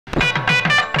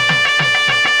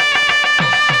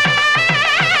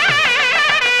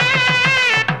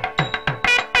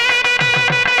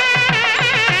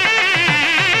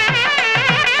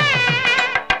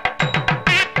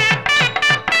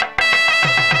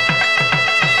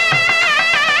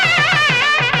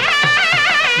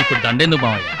దండెందుకు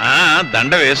మావయ్య?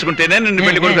 దండ వేసుకుంటేనే నిన్ను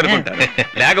పెళ్లి కొడుకు అనుకుంటాను,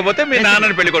 లేకపోతే మీ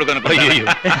నాన్నని పెళ్లి కొడుకు అనుకుంటాను.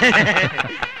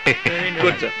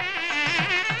 కూర్చో.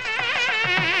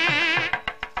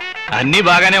 అన్ని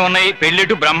బాగానే ఉన్నాయి,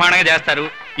 పెళ్లిట్టు బ్రహ్మాండంగా చేస్తారు.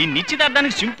 ఈ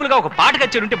నిశ్చితార్థానికి సింపుల్ గా ఒక పాట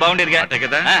కచ్చేది ఉంటే బాగుండేదిగా.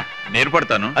 కదా, నేను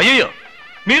పడతాను. అయ్యో,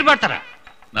 మీరు పడతారా?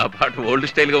 నా పాట ఓల్డ్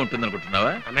స్టైల్ గా ఉంటుంది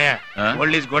అనుకుంటున్నావా?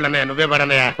 ఓల్డ్ ఈజ్ గోల్డ్ అన్నయ్య, నువ్వే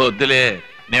పాడన్నయ్య. వద్దులే,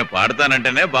 నేను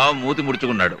పాడతానంటేనే బావ మూతి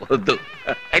ముడుచుకున్నాడు. వద్దు.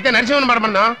 అయితే నరసింహన్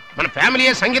పాడమన్నా, మన ఫ్యామిలీ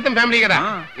సంగీతం ఫ్యామిలీ కదా.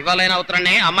 ఇవాళైనా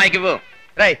అవుతారని అమ్మాయికి ఇవ్వు.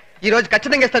 రై, ఈ రోజు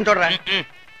ఖచ్చితంగా ఇస్తాను చూడరా.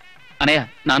 అనయ్య,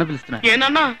 నాన్న పిలుస్తున్నా.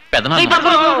 ఏనన్నా?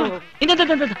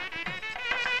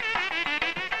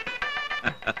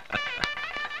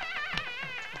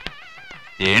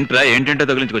 ఏంట్రా, ఏంటంటే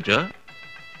తగిలించుకోవచ్చు?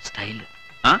 Style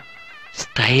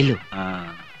style.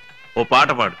 ఓ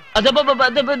పాట పాడు.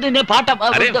 పాట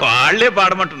వాళ్లే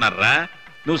పాడమంటున్నారా?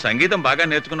 నువ్వు సంగీతం బాగా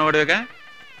నేర్చుకున్నవాడుగా,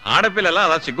 ఆడపిల్లలా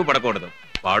అలా సిగ్గుపడకూడదు.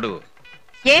 పాడు.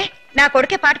 ఏ నా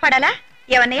కొడుకే పాట పాడాలా?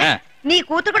 ఏమన్నయ్య, నీ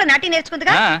కూతురు కూడా నాట్యం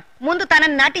నేర్చుకుందిగా, ముందు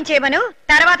తనని నాట్యం చేయమను,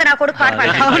 తర్వాత నా కొడుకు పాట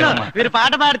పాడాలి. మీరు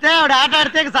పాట పాడితే ఆవిడ ఆట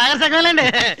ఆడితే సాగర సగలండి.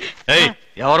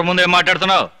 ఎవరి ముందు ఏం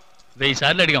మాట్లాడుతున్నావు? 1000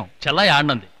 సార్లు అడిగాం, చల్లా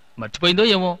ఆడినంది, మర్చిపోయిందో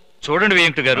ఏమో. చూడండి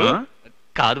వెంకట గారు,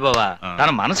 కాదు బావా, తన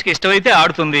మనసుకి ఇష్టమైతే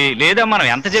ఆడుతుంది, లేదా మనం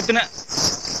ఎంత చెప్పినా.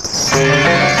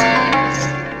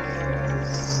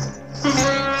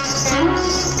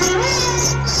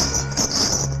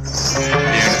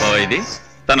 ఏంటి బావ ఇది?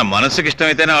 తన మనసుకి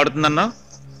ఇష్టమైతేనే ఆడుతుందన్నా,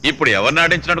 ఇప్పుడు ఎవరిని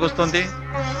ఆడించడానికి వస్తుంది?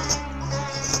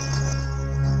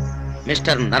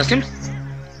 మిస్టర్ నరసింహ్,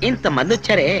 ఇంతమంది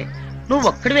వచ్చారే, నువ్వు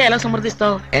ఒక్కడివే ఎలా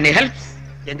సమర్థిస్తావు? Any help?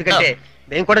 ఎందుకంటే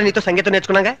మేము కూడా నీతో సంగీతం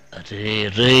నేర్చుకున్నాగా.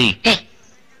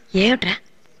 ఏమిట్రా,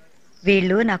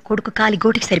 వీళ్ళు నా కొడుకు కాలి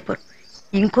గోటికి సరిపోరు.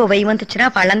 ఇంకో 1000 మంది వచ్చినా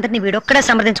వాళ్ళందరినీ వీడొక్కడే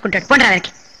సమర్థించుకుంటాడు. పోండి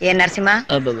రానికి. ఏ నరసింహ,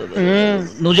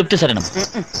 నువ్వు చెప్తే సరేనా?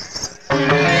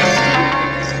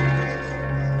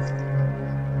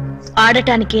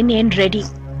 ఆడటానికి నేను రెడీ,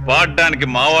 పాడడానికి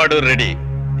మావాడు రెడీ.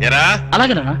 ఎరా?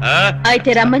 అలాగేనా?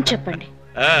 అయితే రమ్మని చెప్పండి.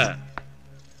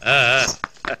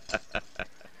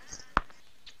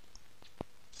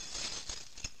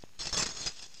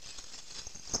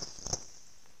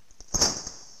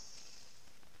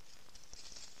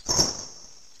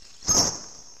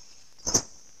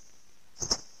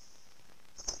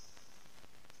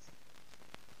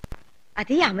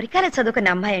 అది అమెరికాలో చదువుకున్న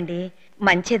అమ్మాయి అండి.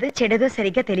 మంచిదో చెడేదో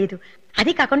సరిగ్గా తెలియదు.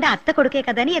 అది కాకుండా అత్త కొడుకే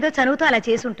కదని ఏదో చదువుతూ అలా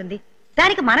చేసి ఉంటుంది.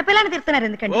 దానికి మన పిల్లని తిడుతున్నారు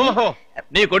ఎందుకండి? ఓహో,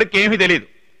 నీ కొడుకు ఏమీ తెలియదు,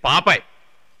 పాపాయ్.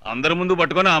 అందరి ముందు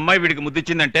పట్టుకుని అమ్మాయి వీడికి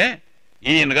ముద్దిచ్చిందంటే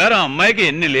ఈయన గారు ఆ అమ్మాయికి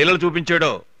ఎన్ని లీలలు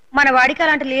చూపించాడో. మన వాడికి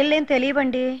అలాంటి లీలలేం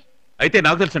తెలియవండి. అయితే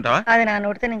నాకు తెలుసుంటావా? అది నా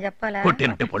నోటితో నేను చెప్పాలా?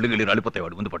 కొట్టినంటే పళ్ళు గిళ్ళు రాలిపోతాయి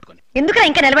వాడు ముందు పట్టుకొని. ఎందుకు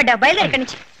ఇంకా నిలబడ్డా? బయలుదేరు ఇక్కడి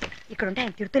నుంచి. ఇక్కడ ఉంటే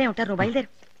ఆయన తిడుతూనే ఉంటారు, నువ్వు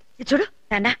బయలుదేరు. ఇది చూడు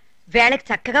నాన్న, వేళకి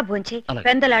చక్కగా భోంచి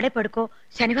పెందలాడే పడుకో,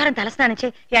 శనివారం తలస్నానం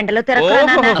చేయి, ఎండలో తిరగ.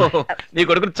 నీ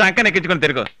కొడుకుని చంక నెక్కించుకొని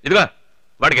తిరుగు. ఇదిగో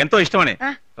వాడికి ఎంతో ఇష్టమని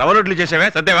రవ్వ రొట్లు చేసావే,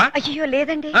 సర్దేవా? అయ్యో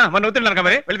లేదండి. మన నవ్వుతున్నాను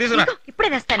మరి, వెళ్ళి తీసుకురా. ఇప్పుడే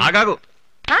తెస్తాను. ఆగాగు,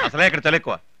 అసలే ఇక్కడ చలి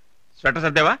ఎక్కువ. స్వెటర్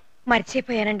సర్దేవా?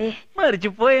 మర్చిపోయానండి.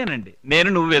 మర్చిపోయానండి. నేను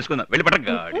నువ్వు వేసుకుందా, వెళ్ళి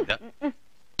పట్టగా.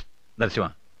 నరసింహ,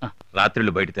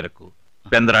 రాత్రిళ్ళు బయట తిరక్కు,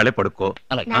 పెందరాళే పడుకో.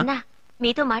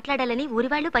 మీతో మాట్లాడాలని ఊరి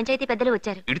వాళ్ళు పంచాయతీ పెద్దలు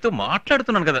వచ్చారు. వీడితో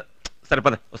మాట్లాడుతున్నాను కదా.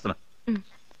 సరిపద, వస్తున్నా.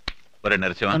 ఒరే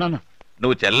నరసింహ,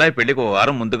 నువ్వు చెల్లాయి పెళ్లికి 1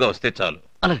 వారం ముందుగా వస్తే చాలు.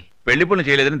 పెళ్లి పనులు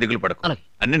చేయలేదని దిగులు పడకు,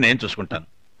 అన్ని నేను చూసుకుంటాను.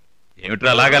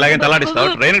 ఏమిట్రా అలాగే తలాడిస్తావు?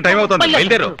 ట్రైన్ టైం అవుతుంది,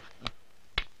 బయలుదేరు.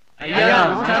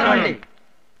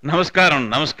 నమస్కారం.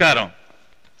 నమస్కారం.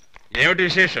 ఏమిటి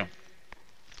విశేషం?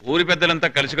 ఊరి పెద్దలంతా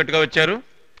కలిసికట్టుగా వచ్చారు.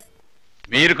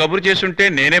 మీరు కబురు చేస్తుంటే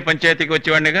నేనే పంచాయతీకి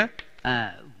వచ్చేవాడినిగా.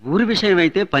 ఊరి విషయం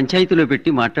అయితే పంచాయతీలో పెట్టి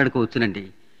మాట్లాడుకోవచ్చునండి.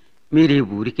 మీరే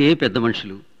ఊరికే పెద్ద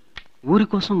మనుషులు, ఊరి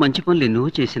కోసం మంచి పనులు ఎన్నో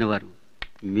చేసినవారు.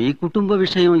 మీ కుటుంబ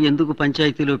విషయం ఎందుకు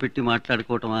పంచాయతీలో పెట్టి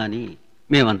మాట్లాడుకోవటమా అని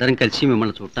మేమందరం కలిసి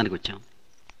మిమ్మల్ని చూడటానికి వచ్చాం.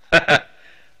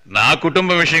 నా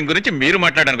కుటుంబ విషయం గురించి మీరు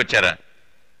మాట్లాడడానికి వచ్చారా?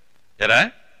 ఎరా,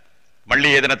 మళ్ళీ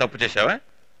ఏదైనా తప్పు చేశావా?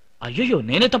 అయ్యో,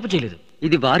 నేనే తప్పు చేయలేదు.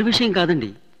 ఇది వారి విషయం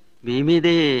కాదండి, మీ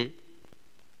మీదే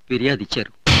ఫిర్యాదు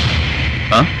ఇచ్చారు.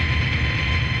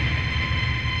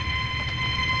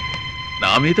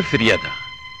 నా మీద ఫిర్యాదా?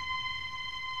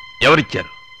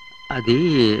 ఎవరిచ్చారు? అది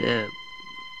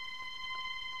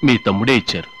మీ తమ్ముడే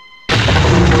ఇచ్చారు.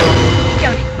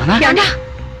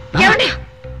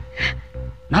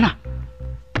 నానా,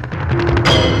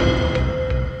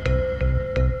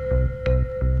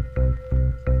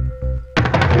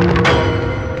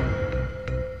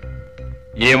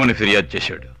 ఏమని ఫిర్యాదు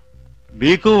చేశాడు?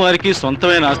 మీకు వారికి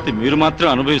సొంతమైన ఆస్తి మీరు మాత్రం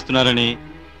అనుభవిస్తున్నారని,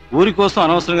 ఊరి కోసం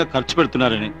అనవసరంగా ఖర్చు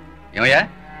పెడుతున్నారని. ఏమయ్యా,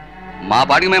 మా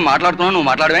పాటికి మేము మాట్లాడుతున్నాం, నువ్వు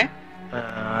మాట్లాడమే.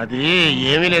 అది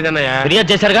ఏమీ లేదన్నయ్య. ఫిర్యాదు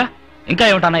చేశారుగా, ఇంకా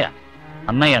ఏమిటి అన్నయ్య?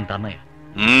 అన్నయ్య అంట అన్నయ్య.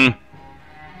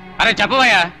 అరే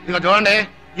చెప్పవయ్యా. ఇక చూడండి,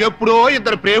 ఎప్పుడో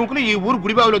ఇద్దరు ప్రేమికులు ఈ ఊరు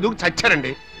గుడిబావిలో దూకి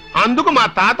చచ్చారండి. అందుకు మా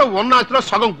తాత ఉన్నాస్తిలో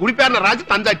సగం గుడి పేరున రాసి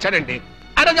తను చచ్చాడండి.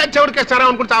 అరే చచ్చేవాడికి సరా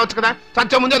అనుకుని చావచ్చు కదా,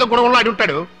 చచ్చే ముందు ఏదో గుణంలో ఆడి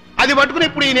ఉంటాడు. అది పట్టుకుని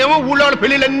ఇప్పుడు ఈయనేమో ఊళ్ళో వాళ్ళ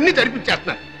పెళ్లిళ్ళన్నీ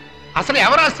జరిపించేస్తున్నారు. అసలు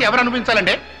ఎవరు ఆస్తి ఎవరు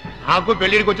అనిపించాలండి? నాకు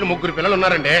పెళ్లిడికి వచ్చిన 3 పిల్లలు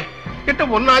ఉన్నారండి. ఇట్ట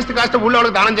ఉన్న ఆస్తి కాస్త ఊళ్ళో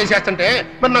వాళ్ళకి దానం చేసేస్తుంటే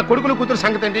మరి నా కొడుకులు కూతురు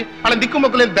సంగతి ఏంటి? వాళ్ళ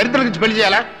దిక్కుమొక్కలేని దరిద్రులకి పెళ్లి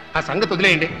చేయాలా? ఆ సంగతి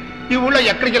వదిలేయండి. ఈ ఊళ్ళో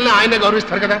ఎక్కడికి వెళ్ళినా ఆయనే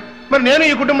గౌరవిస్తారు కదా. మరి నేను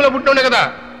ఈ కుటుంబంలో పుట్టినే కదా,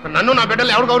 నన్ను నా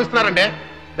బిడ్డలు ఎవరు గౌరవిస్తున్నారండి?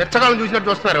 బెచ్చగాలను చూసినట్టు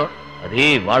చూస్తున్నారు. అది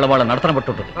వాళ్ళ నడతన బట్టి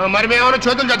ఉంటుంది. మరి మేమేమైనా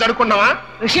చేతులు జరుపుకుంటామా?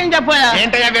 విషయం చెప్పాయా?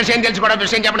 ఏంటయ్యా విషయం తెలుసుకోవడం?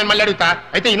 విషయం చెప్పడం మళ్ళీ అడుగుతా.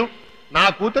 అయితే ఈయన నా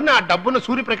కూతుర్ని ఆ డబ్బును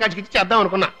సూర్యప్రకాష్కి ఇచ్చి చేద్దాం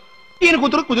అనుకున్నా. ఈయన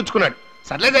కూతురు కుదుర్చుకున్నాడు.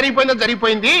 సర్లే, జరిగిపోయిందో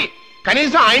జరిగిపోయింది.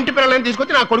 కనీసం ఆ ఇంటి పిల్లలని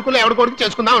తీసుకొచ్చి నా కొడుకులు ఎవరి కొడుకు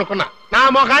చేసుకుందాం అనుకున్నా. నా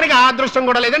ముఖానికి ఆ అదృష్టం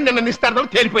కూడా లేదని నిన్న నిస్తార్థం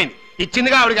తేలిపోయింది.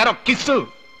 ఇచ్చిందిగా ఆవిడ గారు ఒక కిస్సు.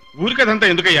 ఊరికదంతా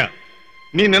ఎందుకయ్యా?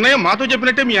 నీ నిర్ణయం మాతో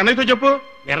చెప్పినట్టే మీ అన్నయ్యతో చెప్పు.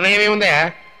 నిర్ణయం ఏముందా?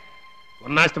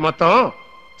 ఉన్నాస్తి మొత్తం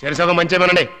చెరుసగం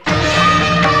మంచిమేనండి.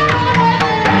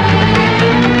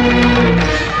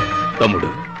 తమ్ముడు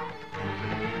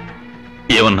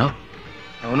ఏమన్నావు?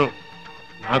 అవును,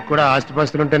 నాకు కూడా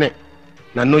ఆస్తిపాస్తులుంటేనే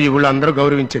నన్ను ఈ ఊళ్ళో అందరూ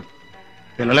గౌరవించేది.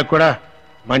 పిల్లలకు కూడా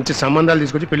మంచి సంబంధాలు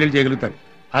తీసుకొచ్చి పెళ్లిళ్ళు చేయగలుగుతాను.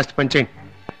 ఆస్తి పంచేయండి.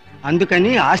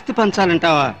 అందుకని ఆస్తి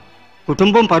పంచాలంటావా?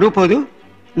 కుటుంబం పరువు పోదు.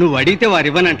 నువ్వు అడిగితే వారు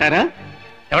ఇవ్వనంటారా?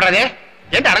 ఎవరదే?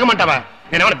 ఏంటి అడగమంటావా?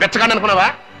 నేనేమన్నా బెచ్చగాడు అనుకున్నావా?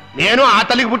 నేను ఆ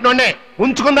తల్లికి పుట్టినోడే,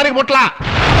 ఉంచుకుందానికి పుట్లా.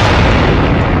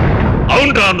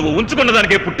 అవునరా, నువ్వు ఉంచుకున్న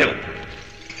దానికే పుట్టావు.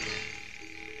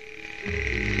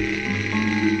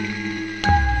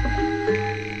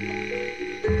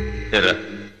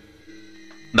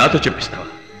 నాతో చెప్పిస్తావా?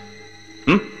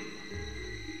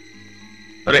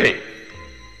 అరే,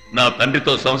 నా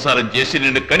తండ్రితో సంసారం చేసి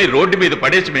నిన్ను కని రోడ్డు మీద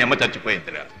పడేసి మీ అమ్మ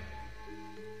చచ్చిపోయిందిరా.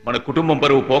 మన కుటుంబం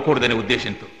పరువు పోకూడదనే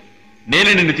ఉద్దేశంతో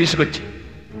నేనే నిన్ను తీసుకొచ్చి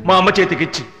మా అమ్మ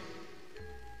చేతికిచ్చి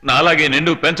నాలాగే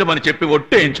నిన్ను పెంచమని చెప్పి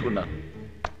ఒట్టేయించుకున్నాను.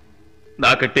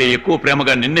 నాకంటే ఎక్కువ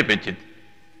ప్రేమగా నిన్నే పెంచింది.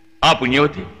 ఆ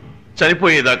పుణ్యవతి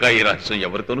చనిపోయేదాకా ఈ రహస్యం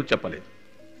ఎవరితోనూ చెప్పలేదు.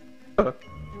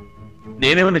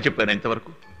 నేనేమన్నా చెప్పాను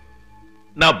ఇంతవరకు?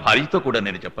 నా భార్యతో కూడా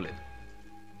నేను చెప్పలేదు.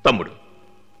 తమ్ముడు,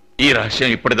 ఈ రహస్యం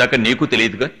ఇప్పటిదాకా నీకు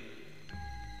తెలియదుగా.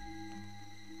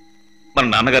 మన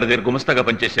నాన్నగారి దగ్గర గుమస్తాగా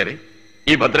పనిచేశారే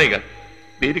ఈ భద్రయ్య గారు,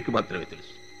 వీరికి మాత్రమే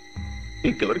తెలుసు,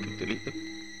 ఇంకెవరికి తెలియదు.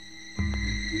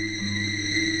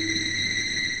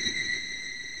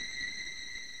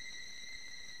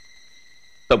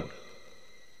 తమ్ముడు,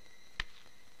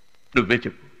 నువ్వే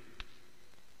చెప్పు,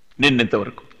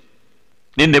 నిన్నెంతవరకు,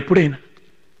 నిన్నెప్పుడైనా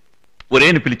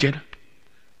ఒరేని పిలిచానా?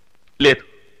 లేదు.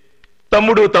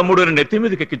 తమ్ముడు తమ్ముడు అని నెత్తి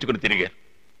మీదకి ఎక్కించుకుని తిరిగాను.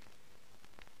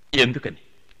 ఎందుకని?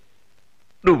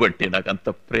 నువ్వంటే నాకంత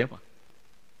ప్రేమ.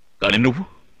 కానీ నువ్వు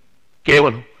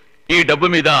కేవలం ఈ డబ్బు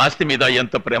మీద, ఆస్తి మీద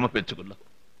ఎంత ప్రేమ పెంచుకున్నావు.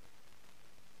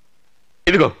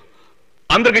 ఇదిగో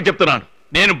అందరికీ చెప్తున్నాను,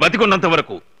 నేను బతికున్నంత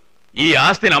వరకు ఈ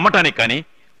ఆస్తిని అమ్మటానికి కానీ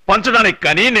పంచడానికి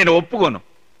కానీ నేను ఒప్పుకోను.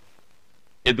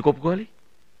 ఎందుకు ఒప్పుకోవాలి?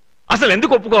 అసలు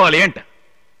ఎందుకు ఒప్పుకోవాలి అంట?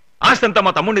 ఆస్తి అంతా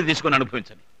మా తమ్ముడిని తీసుకుని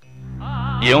అనుభవించని.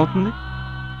 ఏమవుతుంది?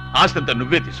 ఆస్తి అంతా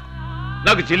నువ్వే తీసుకో,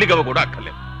 నాకు చెల్లిగవ కూడా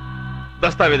అక్కర్లేదు.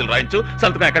 దస్తావేజులు రాయించు,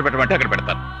 సంతకం ఎక్కడ పెట్టమంటే అక్కడ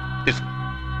పెడతాను, తీసుకో.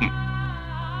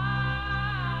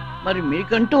 మరి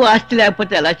మీకంటూ ఆస్తి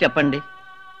లేకపోతే ఎలా చెప్పండి?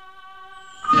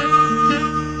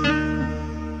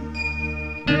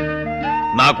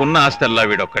 నాకున్న ఆస్తి అల్లా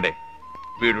వీడొక్కడే.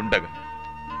 వీడుండగా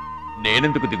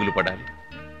నేనెందుకు దిగులు పడాలి?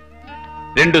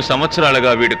 2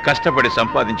 సంవత్సరాలుగా వీడు కష్టపడి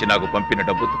సంపాదించి నాకు పంపిన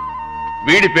డబ్బుతో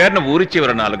వీడి పేరున ఊరి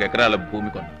చివర 4 ఎకరాల భూమి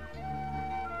కొన్నా.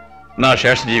 నా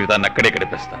శేష జీవితాన్ని అక్కడే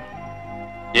గడిపేస్తాను.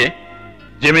 ఏ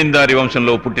జమీందారి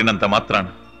వంశంలో పుట్టినంత మాత్రాన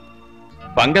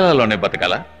బంగాళాలోనే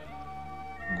బతకాలా?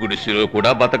 గుడిసెలో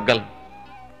కూడా బతకగలను.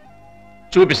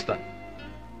 చూపిస్తాను.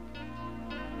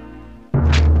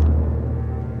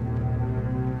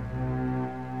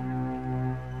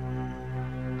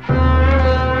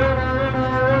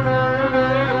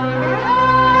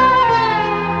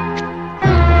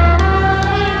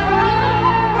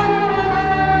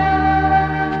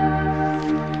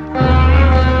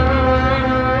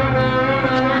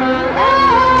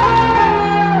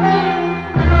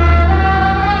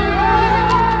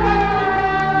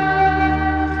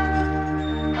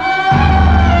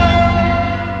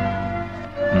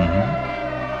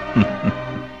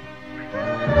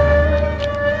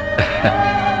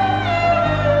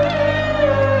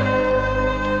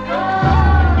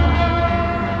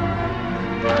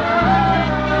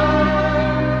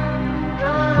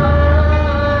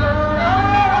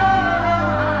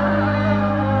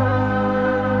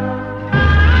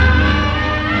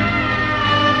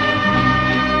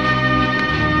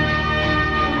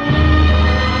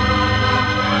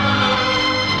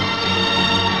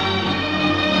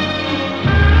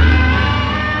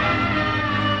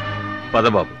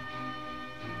 పదబాబు,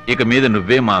 ఇక మీద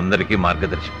నువ్వే మా అందరికీ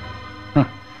మార్గదర్శకుడు.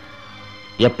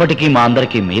 ఎప్పటికీ మా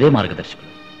అందరికీ మీరే మార్గదర్శకులు.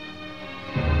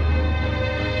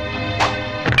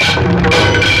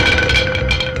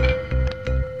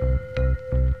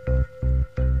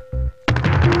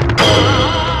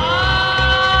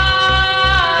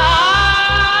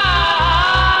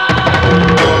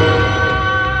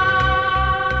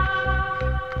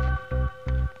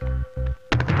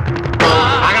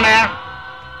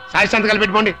 సంతకాలు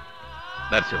పెట్టుకోండి.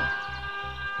 నరసింహ,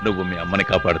 నువ్వు మీ అమ్మని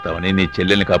కాపాడుతావని, నీ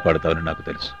చెల్లెల్ని కాపాడుతావని నాకు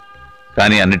తెలుసు.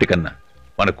 కానీ అన్నిటికన్నా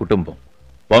మన కుటుంబం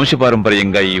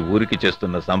వంశపారంపర్యంగా ఈ ఊరికి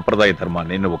చేస్తున్న సంప్రదాయ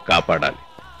ధర్మాన్ని నువ్వు కాపాడాలి.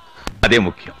 అదే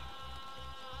ముఖ్యం.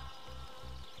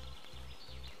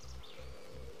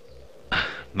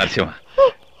 నరసింహ,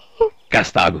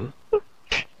 కాస్త ఆగు.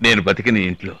 నేను బతికి నీ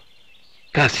ఇంట్లో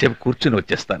కాసేపు కూర్చుని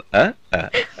వచ్చేస్తాను.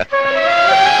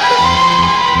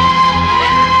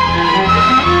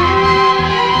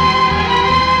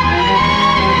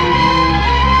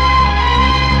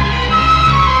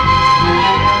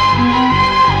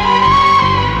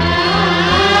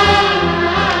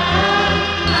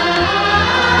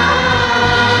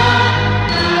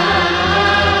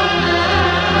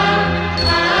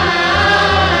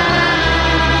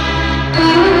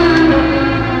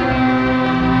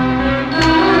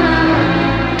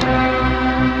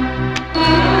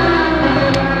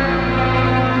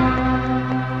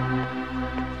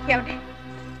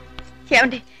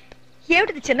 ఏమండి,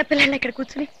 ఏమిటిది చిన్నపిల్లల్ని ఇక్కడ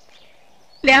కూర్చుని?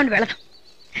 లేవండి, వెళదాం.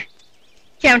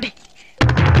 ఏమండి,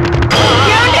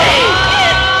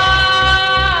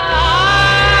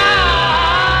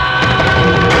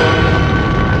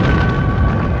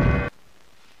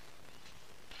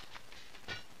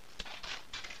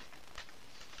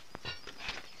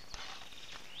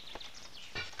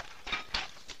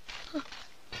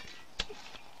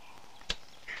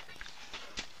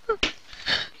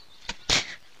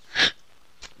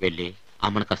 వెళ్ళి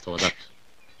అమ్మను కాస్త వదచ్చు.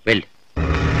 వెళ్ళి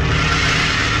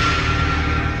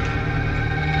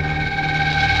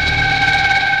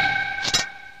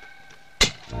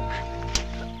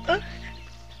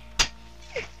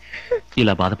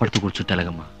ఇలా బాధపడుతూ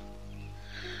కూర్చుంటాలగమ్మా.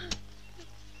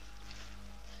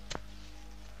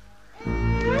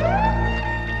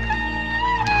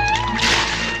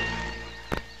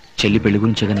 చెల్లి పెళ్లి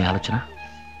గురించి కానీ ఆలోచన,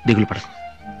 దిగులు పడకు,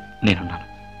 నేనున్నాను.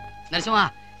 నరసింహ,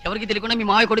 ఎవరికి తెలియకుండా మీ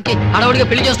మావయ్య కొడుక్కి హడావుడిగా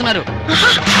పెళ్లి చేస్తున్నారు.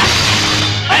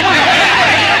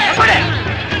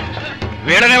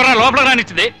 వీడని ఎవరైనా లోపల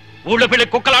రానిచ్చింది? ఊళ్ళో పెళ్లి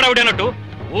కుక్కలాడవిడేనట్టు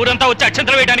ఊరంతా వచ్చి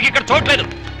అక్షంతలు వేయడానికి ఇక్కడ చోట్లేదు.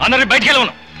 అందరిని బయటికి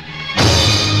వెళ్ళవను.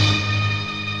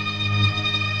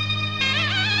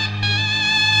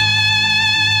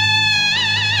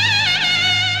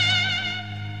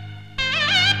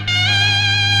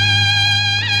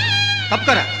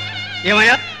 తప్పుకరా.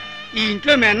 ఏమయ్యా, ఈ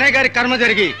ఇంట్లో మీ అన్నయ్య గారి కర్మ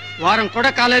జరిగి వారం కూడా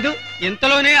కాలేదు,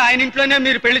 ఇంతలోనే ఆయన ఇంట్లోనే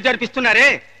మీరు పెళ్లి జరిపిస్తున్నారే,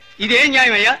 ఇదేం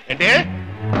న్యాయం అయ్యా? అంటే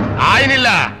ఆయన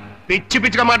ఇల్లా? పిచ్చి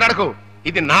పిచ్చిగా మాట్లాడకు.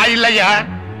 ఇది నా ఇల్లయ్యా.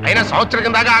 అయినా సంవత్సరం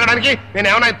కింద దాకా ఆగడానికి నేను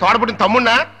ఏమన్నా తోడపుట్టిన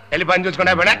తమ్ముడినా? వెళ్ళి పని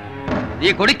చూసుకున్నా బేడా.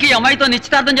 ఈ కొడుక్కి అమ్మాయితో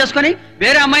నిశ్చితార్థం చేసుకుని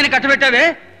వేరే అమ్మాయిని కట్టబెట్టావే,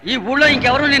 ఈ ఊళ్ళో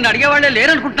ఇంకెవరు నిన్ను అడిగేవాళ్లే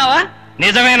లేరనుకుంటున్నావా?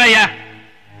 నిజమేనయ్యా,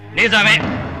 నిజమే.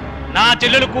 నా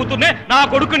చెల్లెలు కూతుర్నే నా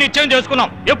కొడుకు నిశ్చయం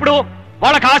చేసుకున్నాం. ఎప్పుడు?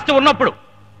 వాళ్ళకి ఆస్తి ఉన్నప్పుడు.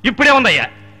 ఇప్పుడే ఉందయ్యా.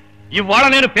 ఇవాళ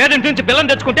నేను పేదింటి నుంచి పిల్లని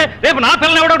తెచ్చుకుంటే రేపు నా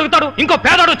పిల్లని ఎవడు అడుగుతాడు? ఇంకో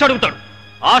పేదోడు వచ్చి అడుగుతాడు.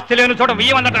 ఆస్తి లేని చోట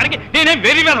వెయ్యమనడానికి నేనేం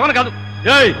వెరీ వేదవని కాదు.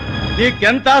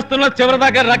 నీకెంత ఆస్తున్నా చివరి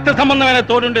దాకా రక్త సంబంధమైన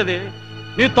తోడుండేది.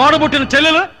 నీ తోడబుట్టిన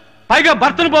చెల్లెలు పైగా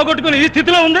భర్తను పోగొట్టుకుని ఈ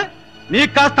స్థితిలో ఉంది.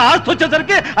 నీకు కాస్త ఆస్తి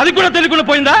వచ్చేసరికి అది కూడా తెలియకుండా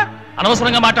పోయిందా?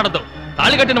 అనవసరంగా మాట్లాడద్దు.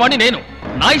 తాళి కట్టిన వాడిని నేను,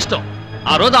 నా ఇష్టం.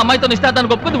 ఆ రోజు అమ్మాయితో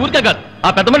నిశ్చితార్థానికి ఒప్పుకుంది ఊరికే కాదు. ఆ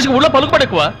పెద్ద మనిషికి ఊళ్ళో పలుకుబడి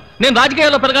ఎక్కువ. నేను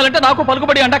రాజకీయాల్లో పెరగాలంటే నాకు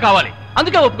పలుకుబడి అంటా కావాలి.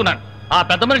 అందుకే ఒప్పుకున్నాను. ఆ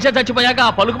పెద్ద మనిషి చచ్చిపోయాక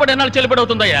ఆ పలుకుబడి ఎన్నాళ్ళు చెల్లిబడి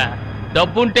అవుతుందయ్యా?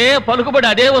 డబ్బుంటే పలుకుబడి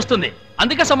అదే వస్తుంది.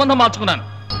 అందుకే సంబంధం మార్చుకున్నాను.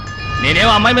 నేనేం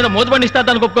అమ్మాయి మీద మోతుబడి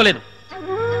నిశ్చితార్థానికి ఒప్పుకోలేదు.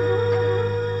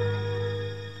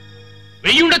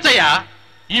 వెయ్యి ఉండొచ్చయ్యా.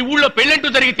 ఈ ఊళ్ళో పెళ్ళంటూ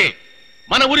జరిగితే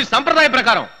మన ఊరి సంప్రదాయ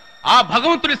ప్రకారం ఆ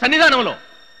భగవంతుడి సన్నిధానంలో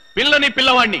పిల్లని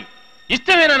పిల్లవాడిని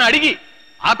ఇష్టమేనని అడిగి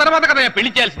ఆ తర్వాత కదా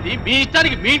పెళ్లి చేయాల్సింది. మీ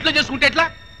ఇష్టానికి మీ ఇంట్లో చేసుకుంటే ఎట్లా?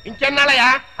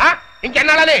 ఇంకెన్నాళ్ళయ్యా?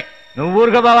 ఇంకెన్నాళ్ళని? నువ్వు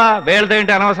ఊరుగా బావా, వేళతో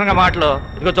ఏంటి అనవసరంగా మాటలు.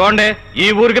 ఇదిగో చూడండి, ఈ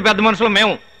ఊరికి పెద్ద మనుషులు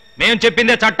మేము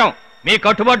చెప్పిందే చట్టం. మీ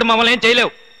కట్టుబాటు మమ్మల్ని ఏం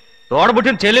చేయలేవు.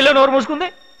 తోడబుట్టిన చెల్లెలే నోరు మూసుకుంది.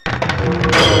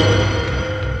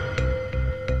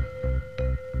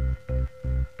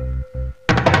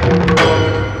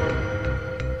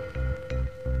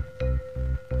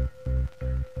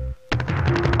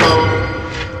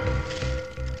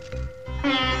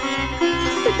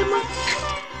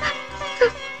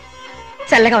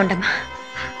 చల్లగా ఉండమ్మా.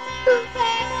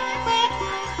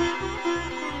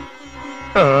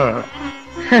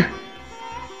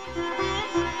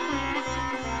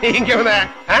 ఇంకేముందా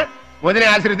వదిన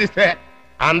ఆశీర్వదిస్తే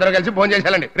అందరూ కలిసి భోజనం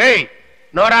చేసేయాలండి. రేయ్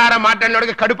నోరార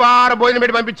మాట్లాడినోడికి కడుపార భోజనం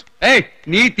పెట్టి పంపించు.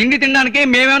 నీ తిండి తినడానికి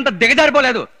మేమేమంతా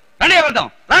దిగజారిపోలేదు. రండి ఎవరిదాం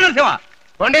రా నరసింహ.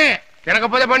 పండి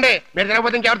తినకపోతే పండి, మీరు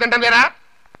తినకపోతే ఇంకెవరు తింటాం లేరా?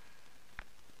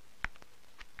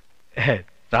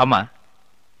 రామా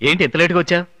ఏంటి ఎంత లేటుగా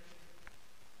వచ్చా?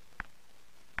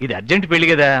 ఇది అర్జెంట్ పెళ్లి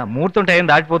కదా, ముహూర్తం టైం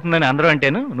దాటిపోతుందని అందరూ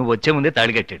అంటేను నువ్వు వచ్చే ముందే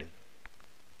తాళి కట్టాడు.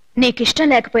 నీకిష్టం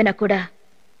లేకపోయినా కూడా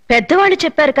పెద్దవాళ్ళు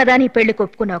చెప్పారు కదా నీ పెళ్లి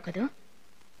ఒప్పుకున్నావు కదా.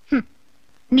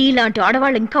 నీలాంటి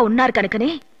ఆడవాళ్ళు ఇంకా ఉన్నారు కనుకనే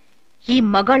ఈ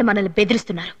మగాళ్ళు మనల్ని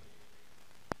బెదిరిస్తున్నారు.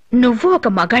 నువ్వు ఒక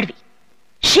మగాడివి.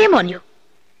 Shame on you.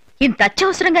 ఇంత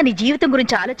అత్యవసరంగా నీ జీవితం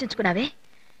గురించి ఆలోచించుకున్నావే,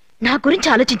 నా గురించి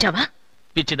ఆలోచించావా?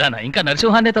 పిచ్చిదానా ఇంకా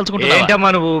నరసింహాన్నే తలుచుకుంటా.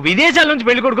 నువ్వు విదేశాల నుంచి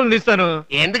పెళ్లి కొడుకుని తీస్తాను.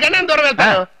 ఎందుకంటే నేను దూరం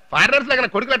వెళ్తాను. ఫారినర్స్ దగ్గర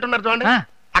కొడుకులు ఎట్టున్నారు చూడండి,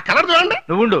 ఆ కలర్ చూడండి.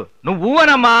 నువ్వు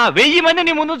అనమ్మా 1000 మంది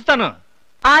నీ ముందు ఉంచుతాను.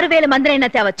 6000 మందినైనా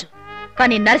తేవచ్చు,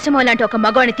 కానీ నరసింహం లాంటి ఒక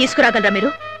మగవాడిని తీసుకురాగలరా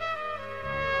మీరు?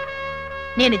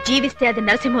 నేను జీవిస్తే అది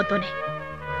నరసింహంతోనే.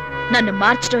 నన్ను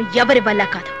మార్చడం ఎవరి వల్ల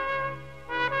కాదు.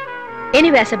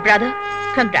 Anyway as a brother,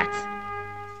 congrats.